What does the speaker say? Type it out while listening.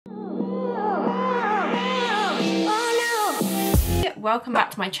welcome back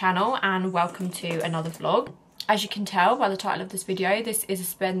to my channel and welcome to another vlog. As you can tell by the title of this video, this is a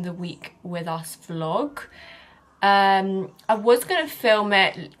spend the week with us vlog. I was going to film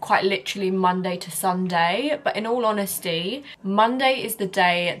it quite literally Monday to Sunday, but in all honesty, Monday is the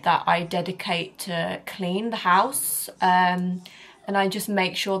day that I dedicate to clean the house, and I just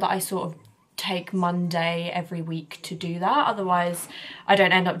make sure that I sort of take Monday every week to do that. Otherwise I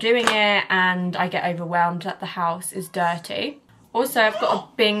don't end up doing it and I get overwhelmed that the house is dirty. Also, I've got a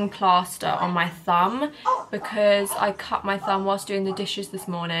Bing plaster on my thumb because I cut my thumb whilst doing the dishes this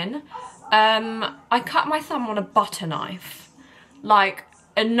morning. I cut my thumb on a butter knife, like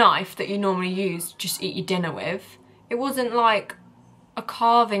a knife that you normally use to just eat your dinner with. It wasn't like a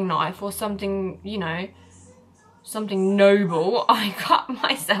carving knife or something, you know, something noble. I cut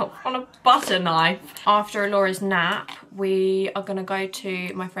myself on a butter knife. After Laura's nap, we are gonna go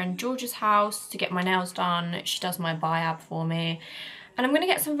to my friend George's house to get my nails done. She does my biab for me. And I'm gonna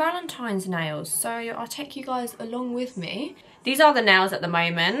get some Valentine's nails, so I'll take you guys along with me. These are the nails at the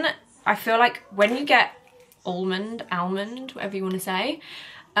moment. I feel like when you get almond, whatever you wanna say,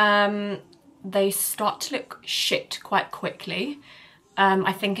 they start to look shit quite quickly.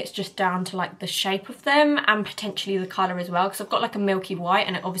 I think it's just down to like the shape of them and potentially the colour as well, because I've got like a milky white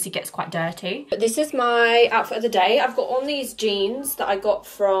and it obviously gets quite dirty. But this is my outfit of the day. I've got on these jeans that I got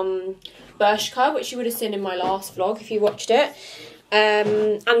from Bershka, which you would have seen in my last vlog if you watched it.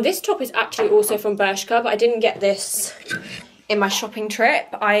 And this top is actually also from Bershka, but I didn't get this in my shopping trip.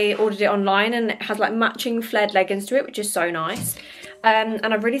 I ordered it online and it has like matching flared leggings to it, which is so nice. And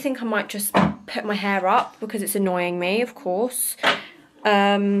I really think I might just put my hair up because it's annoying me, of course.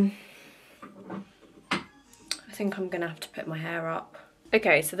 I think I'm gonna have to put my hair up.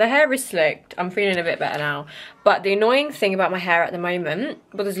 Okay, so the hair is slicked. I'm feeling a bit better now. But the annoying thing about my hair at the moment,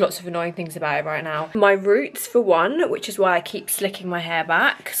 well, there's lots of annoying things about it right now. My roots, for one, which is why I keep slicking my hair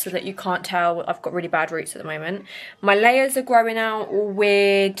back so that you can't tell I've got really bad roots at the moment. My layers are growing out all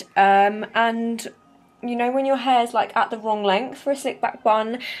weird, and you know when your hair's like at the wrong length for a slick back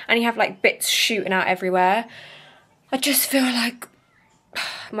bun and you have like bits shooting out everywhere, I just feel like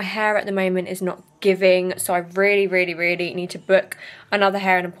my hair at the moment is not giving, so I really need to book another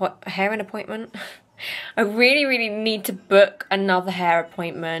hair appointment. I really need to book another hair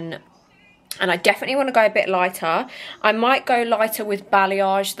appointment, and I definitely want to go a bit lighter. I might go lighter with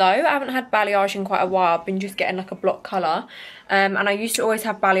balayage though. I haven't had balayage in quite a while. I've been just getting like a block colour, and I used to always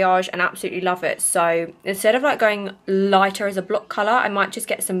have balayage and absolutely love it. So instead of like going lighter as a block colour, I might just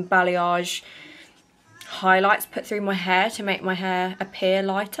get some balayage highlights put through my hair to make my hair appear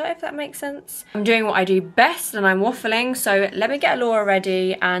lighter, if that makes sense. I'm doing what I do best and I'm waffling, so let me get Laura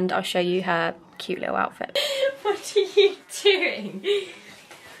ready and I'll show you her cute little outfit. What are you doing?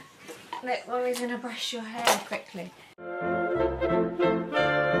 Look, Mommy's gonna brush your hair quickly.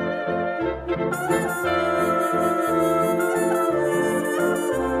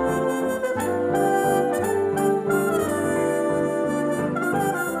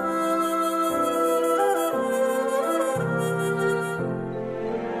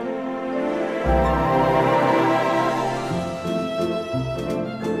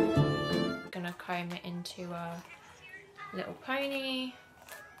 Comb it into a little pony.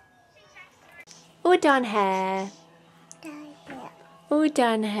 All done hair. All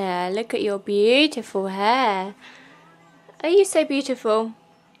done hair. Look at your beautiful hair. Are you so beautiful?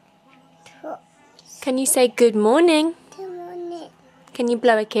 Can you say good morning? Good morning. Can you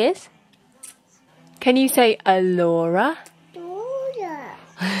blow a kiss? Can you say Alora? Alora.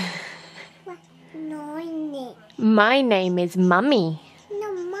 My name is Mummy.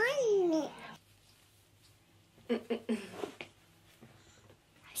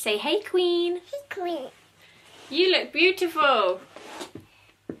 Say hey queen. Hey queen. You look beautiful.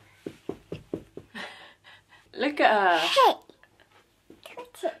 Look at her. Hey.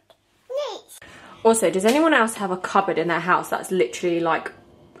 Nice. Also, does anyone else have a cupboard in their house that's literally like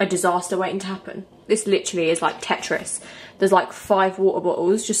a disaster waiting to happen? This literally is like Tetris. There's like 5 water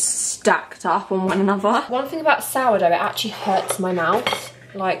bottles just stacked up on one another. One thing about sourdough, it actually hurts my mouth.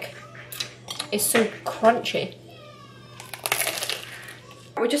 Like, it's so crunchy.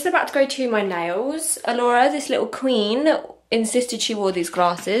 We're just about to go to my nails. Alora, this little queen, insisted she wore these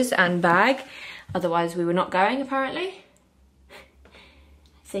glasses and bag. Otherwise we were not going, apparently.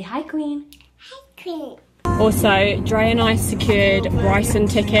 Say hi, queen. Hi, queen. Also, Dre and I secured Bryson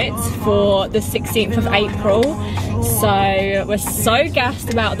tickets for the 16th of April. So we're so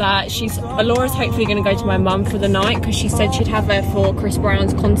gassed about that. Laura's hopefully going to go to my mum for the night because she said she'd have her for Chris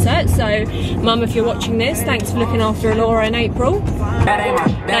Brown's concert. So mum, if you're watching this, thanks for looking after Laura in April. That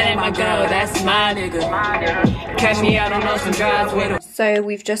ain't my girl, that's my nigga. Catch me out on those drives with her. So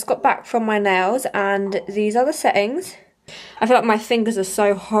we've just got back from my nails and these are the settings. I feel like my fingers are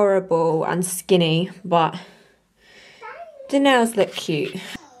so horrible and skinny, but the nails look cute.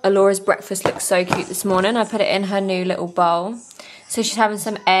 Alora's breakfast looks so cute this morning. I put it in her new little bowl. So she's having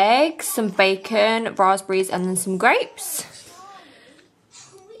some eggs, some bacon, raspberries, and then some grapes.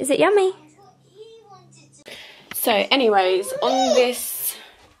 Is it yummy? So anyways, on this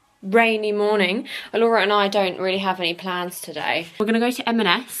rainy morning, Alora and I don't really have any plans today. We're gonna go to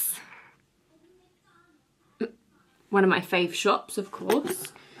M&S. One of my fave shops, of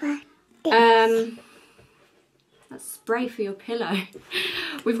course. That's spray for your pillow.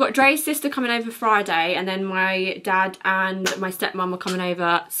 We've got Dre's sister coming over Friday, and then my dad and my stepmom are coming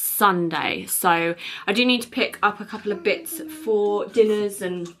over Sunday. So I do need to pick up a couple of bits for dinners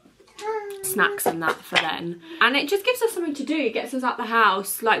and snacks and that for then. And it just gives us something to do. It gets us out the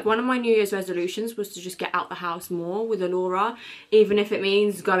house. Like, one of my New Year's resolutions was to just get out the house more with Alora, even if it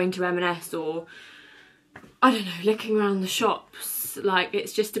means going to M&S or, I don't know, looking around the shops. Like,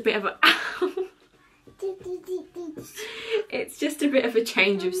 it's just a bit of a it's just a bit of a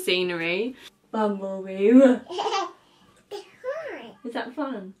change of scenery. Bumblebee. Is that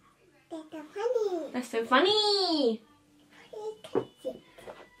fun? That's so funny.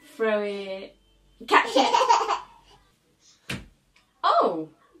 Throw it. Catch it. Oh.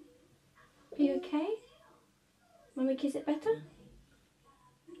 Are you okay? Want me to kiss it better?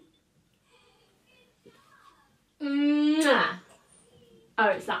 Mwah. Oh,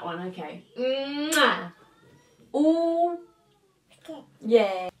 it's that one, okay. Mwah. Ooh.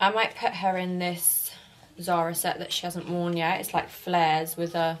 Yeah. I might put her in this Zara set that she hasn't worn yet. It's like flares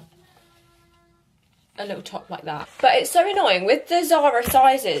with a little top like that. But it's so annoying with the Zara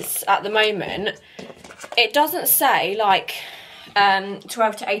sizes at the moment. It doesn't say like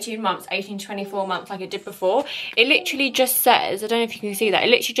 12 to 18 months, 18 to 24 months like it did before. It literally just says, I don't know if you can see that, it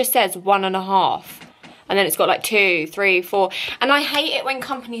literally just says 1.5. And then it's got like 2, 3, 4. And I hate it when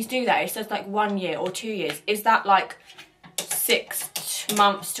companies do that. It says like 1 year or 2 years. Is that like 6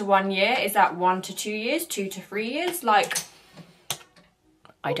 months to 1 year? Is that 1 to 2 years? 2 to 3 years? Like,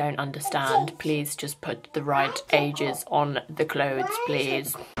 I don't understand. Please just put the right ages on the clothes,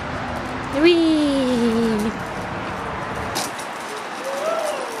 please. Whee!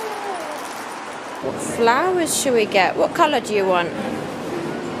 What flowers should we get? What colour do you want?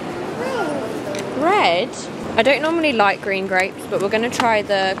 Red? I don't normally like green grapes, but we're going to try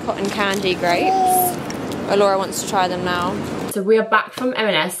the cotton candy grapes. Alora wants to try them now. So we are back from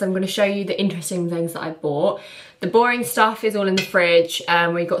M&S. So I'm going to show you the interesting things that I bought. The boring stuff is all in the fridge.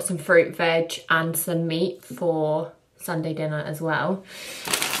 We got some fruit, veg, and some meat for Sunday dinner as well.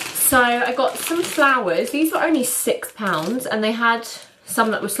 So I got some flowers. These were only £6, and they had some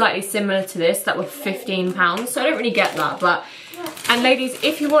that were slightly similar to this that were £15. So I don't really get that, but... And ladies,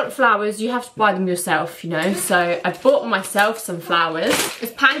 if you want flowers, you have to buy them yourself, you know. So I bought myself some flowers.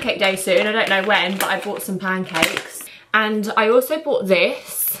 It's pancake day soon, I don't know when, but I bought some pancakes. And I also bought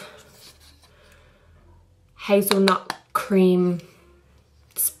this hazelnut cream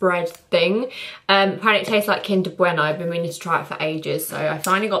spread thing. Apparently it tastes like Kinder Bueno. I've been meaning to try it for ages, so I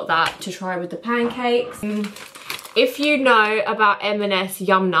finally got that to try with the pancakes. If you know about M&S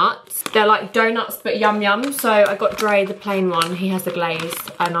Yum Nuts, they're like donuts but yum yum. So I got Dre the plain one, he has the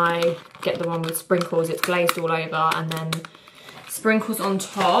glazed, and I get the one with sprinkles. It's glazed all over and then sprinkles on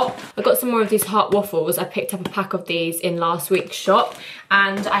top. I got some more of these heart waffles. I picked up a pack of these in last week's shop,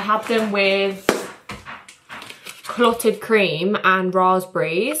 and I had them with clotted cream and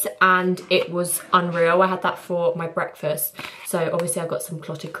raspberries, and it was unreal. I had that for my breakfast. So obviously I got some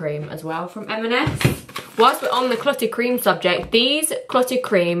clotted cream as well from M&S. Whilst we're on the clotted cream subject, these clotted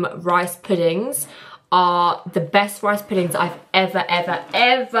cream rice puddings are the best rice puddings I've ever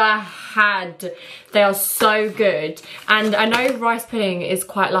had. They are so good. And I know rice pudding is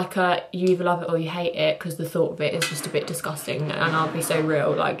quite like a, you either love it or you hate it, because the thought of it is just a bit disgusting. And I'll be so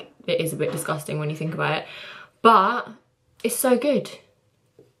real, like, it is a bit disgusting when you think about it. But it's so good.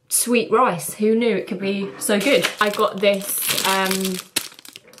 Sweet rice, who knew it could be so good? I got this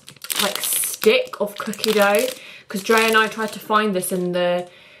like stick of cookie dough, because Dre and I tried to find this in the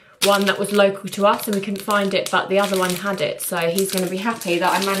one that was local to us and we couldn't find it, but the other one had it, so he's going to be happy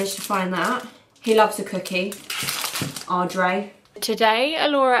that I managed to find that. He loves a cookie, our Dre. Today,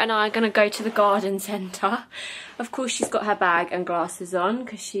 Alora and I are going to go to the garden centre. Of course, she's got her bag and glasses on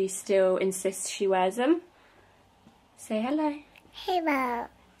because she still insists she wears them. Say hello. Hello.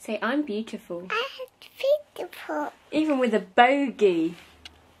 Say, I'm beautiful. I'm beautiful. Even with a bogey.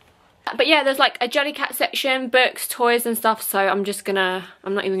 But yeah, there's like a Jellycat section, books, toys and stuff. So I'm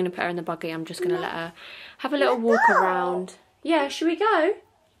not even going to put her in the buggy. I'm just going to let her have a little walk around. Yeah, should we go?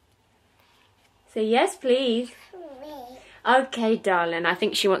 Say yes, please. Okay, darling. I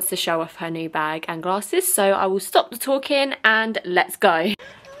think she wants to show off her new bag and glasses. So I will stop the talking and let's go.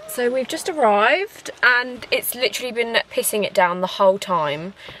 So we've just arrived and it's literally been pissing it down the whole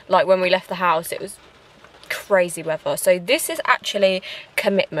time. Like when we left the house, it was crazy weather. So this is actually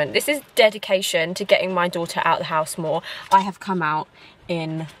commitment. This is dedication to getting my daughter out of the house more. I have come out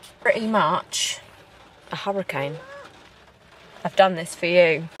in pretty much a hurricane. I've done this for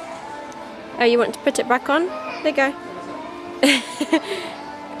you. Oh, you want to put it back on? There you go.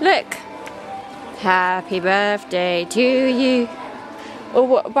 Look. Happy birthday to you. Or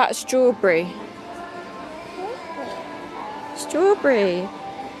what about strawberry? Strawberry.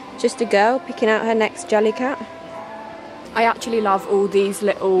 Just a girl picking out her next Jellycat. I actually love all these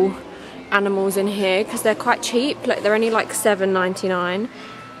little animals in here because they're quite cheap. Like they're only like $7.99,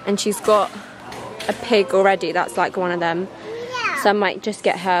 and she's got a pig already. That's like one of them. So I might just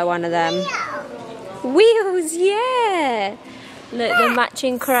get her one of them. Wheels, yeah. Look, they're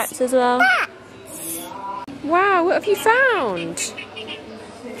matching crepes as well. Wow, what have you found? Do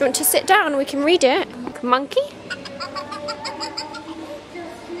you want to sit down and we can read it? Monkey?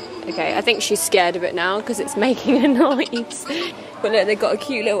 Okay, I think she's scared of it now because it's making a noise. But look, they've got a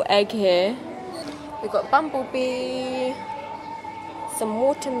cute little egg here. We've got bumblebee, some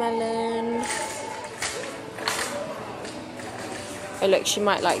watermelon. Oh look, she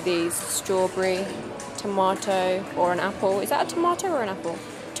might like these. Strawberry, tomato, or an apple. Is that a tomato or an apple?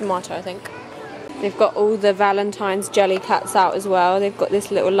 Tomato, I think. They've got all the Valentine's Jellycats out as well. They've got this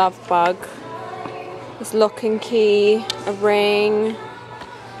little love bug, this lock and key, a ring.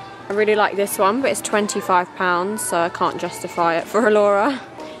 I really like this one, but it's £25, so I can't justify it for Alora.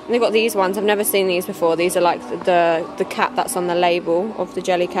 And they've got these ones. I've never seen these before. These are like the cat that's on the label of the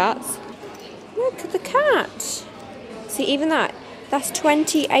Jellycats. Look at the cat. See, even that. That's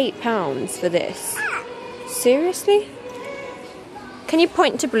 £28 for this. Seriously? Can you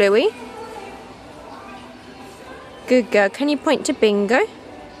point to Bluey? Good girl. Can you point to Bingo?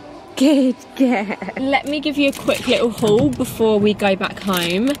 Good girl. Let me give you a quick little haul before we go back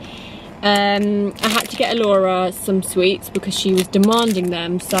home. I had to get Alora some sweets because she was demanding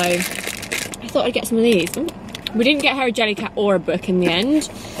them, so I thought I'd get some of these. We didn't get her a Jellycat or a book in the end.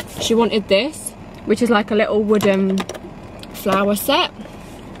 She wanted this, which is like a little wooden flower set.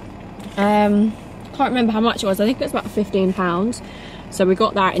 Can't remember how much it was. I think it was about £15. So we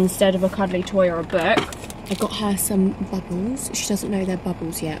got that instead of a cuddly toy or a book. I got her some bubbles. She doesn't know they're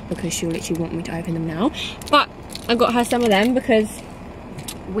bubbles yet because she'll literally want me to open them now. But I got her some of them because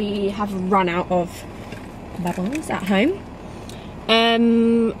we have run out of bubbles at home.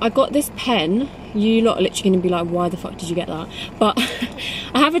 I got this pen. You lot are literally going to be like, why the fuck did you get that? But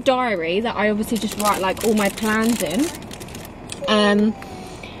I have a diary that I obviously just write like all my plans in.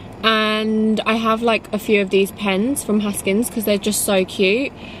 And I have like a few of these pens from Haskins because they're just so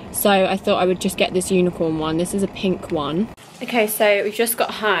cute. So I thought I would just get this unicorn one. This is a pink one. Okay, so we've just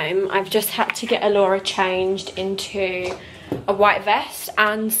got home. I've just had to get Alora changed into a white vest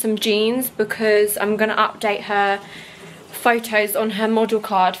and some jeans because I'm going to update her photos on her model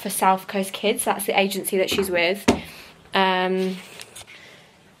card for South Coast Kids. That's the agency that she's with. So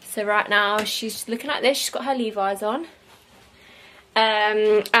right now she's looking like this. She's got her Levi's on.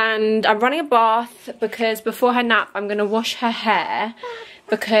 And I'm running a bath because before her nap I'm going to wash her hair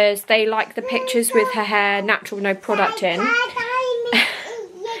because they like the pictures with her hair natural, no product in,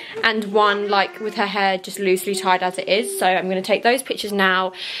 and one like with her hair just loosely tied as it is. So I'm going to take those pictures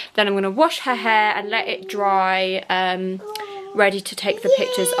now, then I'm going to wash her hair and let it dry, ready to take the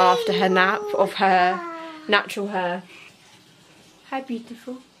pictures after her nap of her natural hair. Hi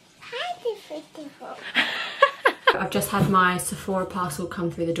beautiful. Hi beautiful. I've just had my Sephora parcel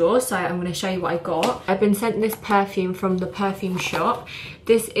come through the door, so I'm going to show you what I got. I've been sent this perfume from the perfume shop.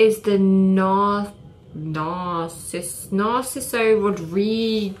 This is the Narciso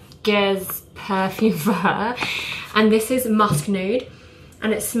Rodriguez perfume for her. And this is Musk Nude.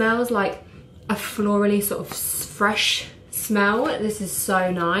 And it smells like a florally sort of fresh smell. This is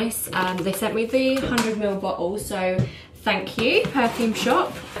so nice. They sent me the 100ml bottle, so thank you, perfume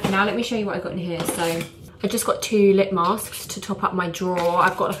shop. Now let me show you what I got in here. So I just got 2 lip masks to top up my drawer.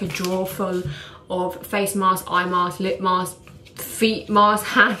 I've got like a drawer full of face mask, eye mask, lip mask, feet mask,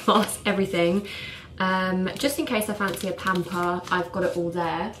 hand mask, everything. Just in case I fancy a pamper, I've got it all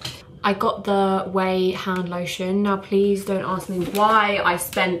there. I got the Way hand lotion. Now please don't ask me why I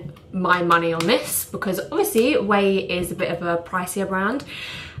spent my money on this, because obviously Way is a bit of a pricier brand.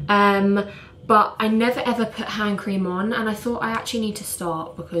 But I never ever put hand cream on, and I thought I actually need to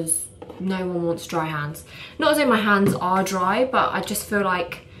start because no one wants dry hands. Not as in my hands are dry, but I just feel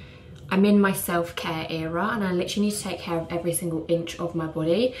like I'm in my self-care era and I literally need to take care of every single inch of my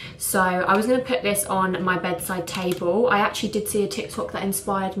body. So I was gonna put this on my bedside table. I actually did see a TikTok that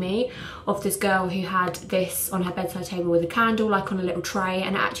inspired me of this girl who had this on her bedside table with a candle, like on a little tray,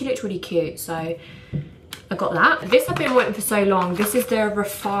 and it actually looked really cute. So I got that. This I've been waiting for so long. This is the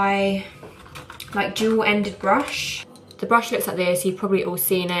Refi, like dual-ended brush. The brush looks like this, you've probably all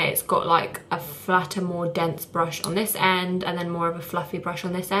seen it. It's got like a flatter, more dense brush on this end and then more of a fluffy brush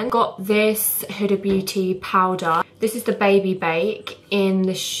on this end. Got this Huda Beauty powder. This is the Baby Bake in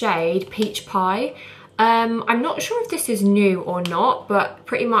the shade Peach Pie. I'm not sure if this is new or not, but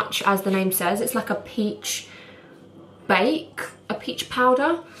pretty much as the name says, it's like a peach bake, a peach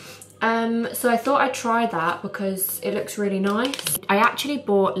powder. So I thought I'd try that because it looks really nice. I actually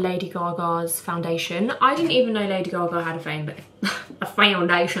bought Lady Gaga's foundation. I didn't even know Lady Gaga had a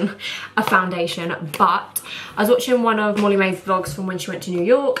foundation, but I was watching one of Molly Mae's vlogs from when she went to New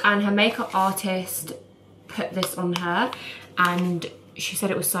York, and her makeup artist put this on her and she said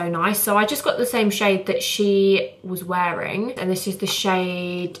it was so nice. So I just got the same shade that she was wearing, and this is the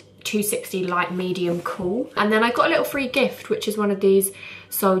shade 260 Light Medium Cool. And then I got a little free gift, which is one of these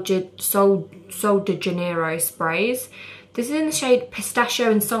Sol de Janeiro sprays. This is in the shade Pistachio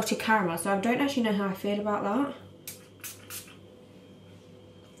and Salted Caramel, so I don't actually know how I feel about that.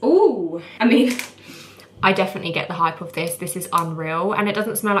 Ooh, I mean, I definitely get the hype of this. This is unreal, and it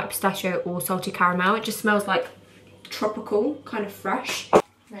doesn't smell like pistachio or salted caramel. It just smells like tropical, kind of fresh.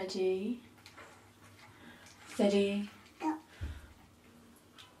 Ready? Steady.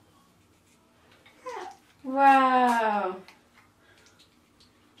 Wow.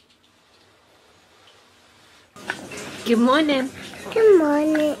 Good morning. Good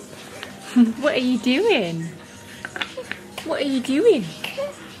morning. What are you doing? What are you doing?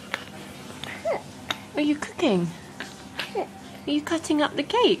 Are you cooking? Are you cutting up the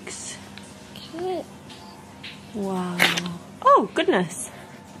cakes? Wow. Oh, goodness.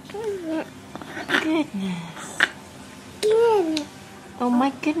 Goodness. Oh my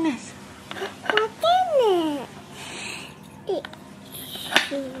goodness.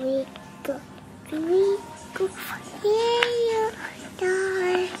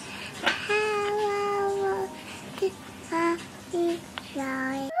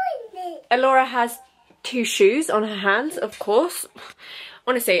 Elora has 2 shoes on her hands, of course.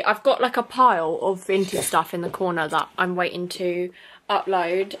 Honestly, I've got like a pile of vintage stuff in the corner that I'm waiting to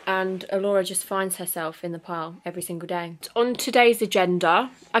upload, and Elora just finds herself in the pile every single day. On today's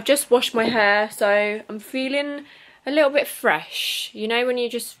agenda, I've just washed my hair, so I'm feeling a little bit fresh. You know when you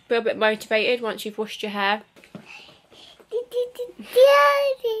just feel a bit motivated once you've washed your hair?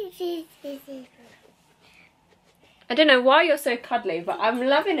 I don't know why you're so cuddly, but I'm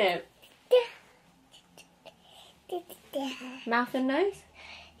loving it. Mouth and nose?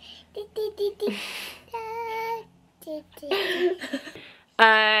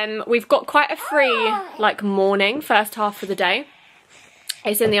 We've got quite a free like morning, first half of the day.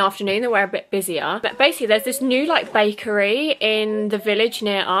 It's in the afternoon that we're a bit busier. But basically there's this new like bakery in the village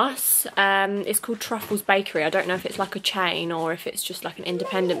near us. It's called Truffles Bakery. I don't know if it's like a chain or if it's just like an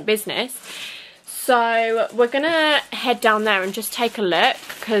independent business. So we're gonna head down there and just take a look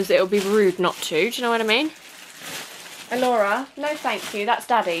because it'll be rude not to. Do you know what I mean? Elora, no thank you, that's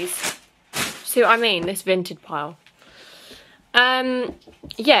Daddy's. See what I mean? This vintage pile.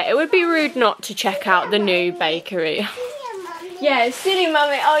 Yeah, it would be rude not to check out the new bakery. Yeah, silly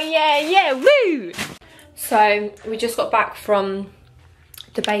mummy. Oh yeah, yeah, woo! So we just got back from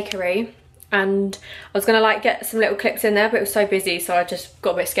the bakery, and I was gonna like get some little clips in there, but it was so busy, so I just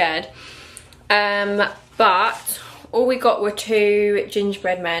got a bit scared. But all we got were 2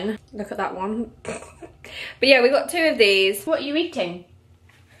 gingerbread men. Look at that one. But yeah, we got 2 of these. What are you eating?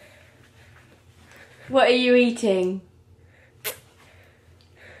 What are you eating?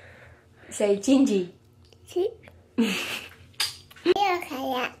 Say Gingy.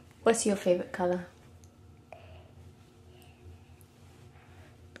 What's your favourite colour?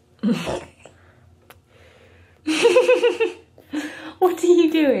 What are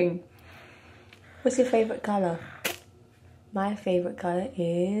you doing? What's your favourite colour? My favourite colour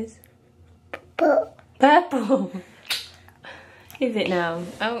is... Purple. Is it now?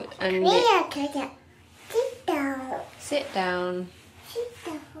 Oh, and Sit down. Sit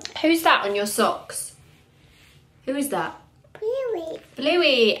down. Who's that on your socks? Who is that? Bluey.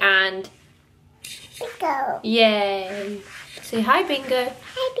 Bluey and... Bingo. Yay. Say hi, Bingo.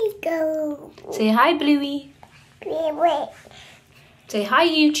 Hi, Bingo. Say hi, Bluey. Bluey. Say hi,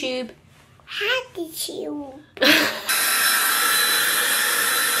 YouTube. Hi, YouTube.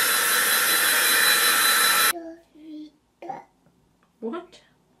 What?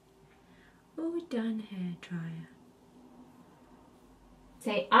 Oh, done hair dryer.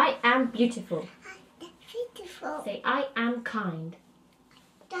 Say I am beautiful. That's beautiful. Say I am kind.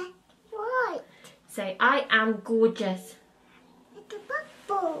 That's right. Say I am gorgeous. It's a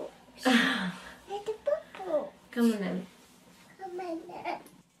bubble. It's a bubble. Come on then. Come on then.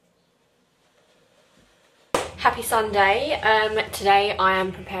 Happy Sunday. Today I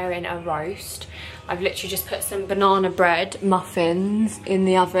am preparing a roast. I've literally just put some banana bread muffins in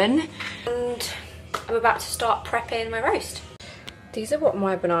the oven and I'm about to start prepping my roast. These are what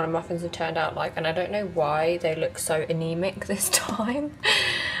my banana muffins have turned out like, and I don't know why they look so anemic this time.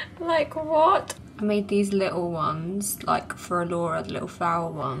 Like what? I made these little ones like for Laura, the little flower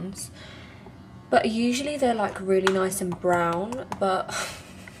ones, but usually they're like really nice and brown, but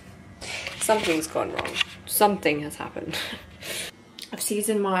something's gone wrong. Something has happened. I've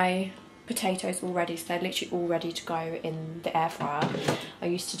seasoned my potatoes already, so they're literally all ready to go in the air fryer. I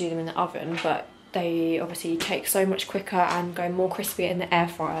used to do them in the oven, but they obviously take so much quicker and go more crispy in the air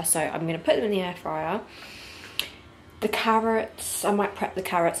fryer, so I'm going to put them in the air fryer. The carrots, I might prep the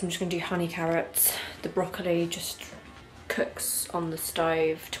carrots. I'm just going to do honey carrots. The broccoli just cooks on the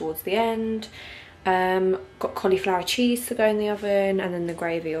stove towards the end. Got cauliflower cheese to go in the oven, and then the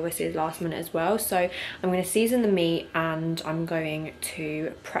gravy obviously is last minute as well. So I'm going to season the meat and I'm going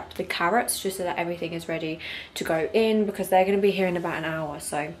to prep the carrots just so that everything is ready to go in, because they're going to be here in about an hour.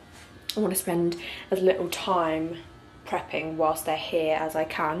 So I want to spend as little time prepping whilst they're here as I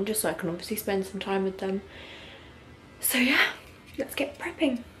can, just so I can obviously spend some time with them. So yeah, let's get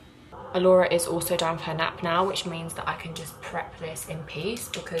prepping. Alora is also done for her nap now, which means that I can just prep this in peace,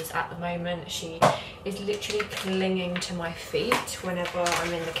 because at the moment she is literally clinging to my feet whenever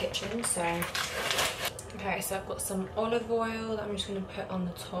I'm in the kitchen. So okay, so I've got some olive oil that I'm just going to put on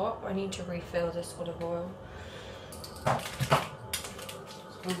the top. I need to refill this olive oil.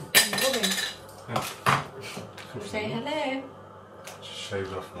 Robin, say hello. Just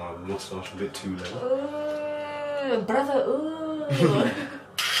shaved off my moustache a bit too late. Ooh, brother, ooh.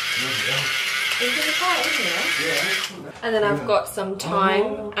 Into the pot, isn't it? Yeah. And then I've got some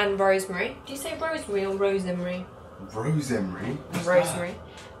thyme and rosemary. Do you say rosemary or rosemary? Rosemary? Rosemary.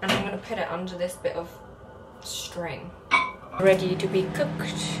 And I'm going to put it under this bit of string. Ready to be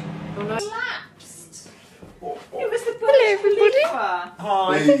cooked. Oh, no. Collapsed. It was the Hello, everybody.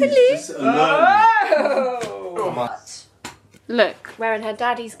 Hi. Just Oh! What? Look, wearing her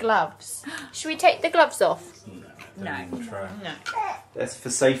daddy's gloves. Should we take the gloves off? No. No. That's for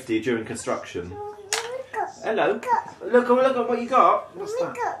safety during construction. Hello. Look at what you got. What's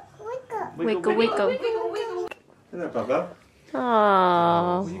that? Wiggle, wiggle. Hello, Bubba.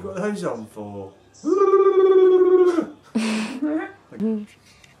 Aww. What you got those on for?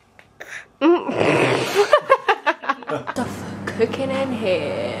 Stuff cooking in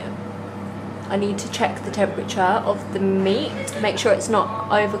here. I need to check the temperature of the meat, make sure it's not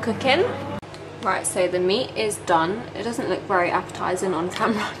overcooking. Right, so the meat is done. It doesn't look very appetizing on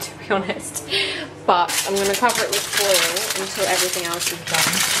camera, to be honest, but I'm going to cover it with foil until everything else is done.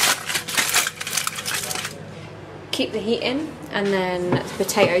 Keep the heat in, and then the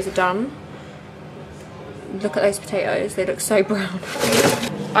potatoes are done. Look at those potatoes, they look so brown.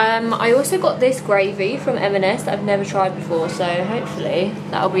 I also got this gravy from M&S that I've never tried before, so hopefully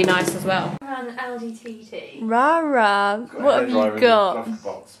that'll be nice as well. Run LDTT. Rara, what have you got?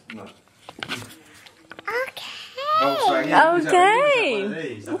 Okay. What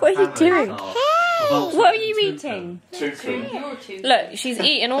are you doing? What are you eating? Look, she's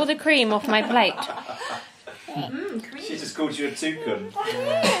eating all the cream off my plate. She just called you a toucan.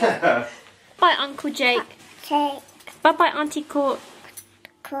 Bye, Uncle Jake. Bye-bye, Auntie Court.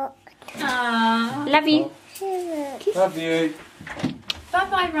 Love you. Love you.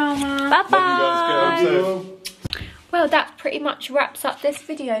 Bye-bye, Rama. Love you Bye-bye. Well, that pretty much wraps up this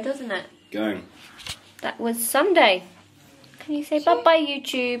video, doesn't it? Going. That was Sunday. Can you say bye-bye,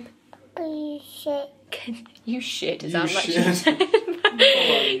 YouTube? You shit, it sounds like you said.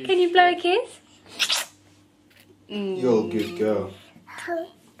 Can you blow a kiss? You're a good girl.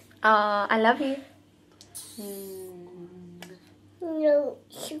 I love you. No,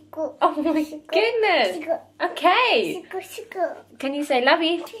 sugar. Oh my goodness. Okay. Sugar. Can you say love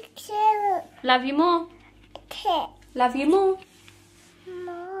you? Love you more. Love you more.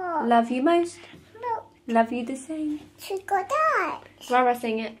 No. Love you most. No. Love you the same. She got that. Rara,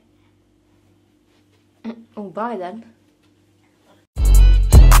 sing it. Oh, bye then.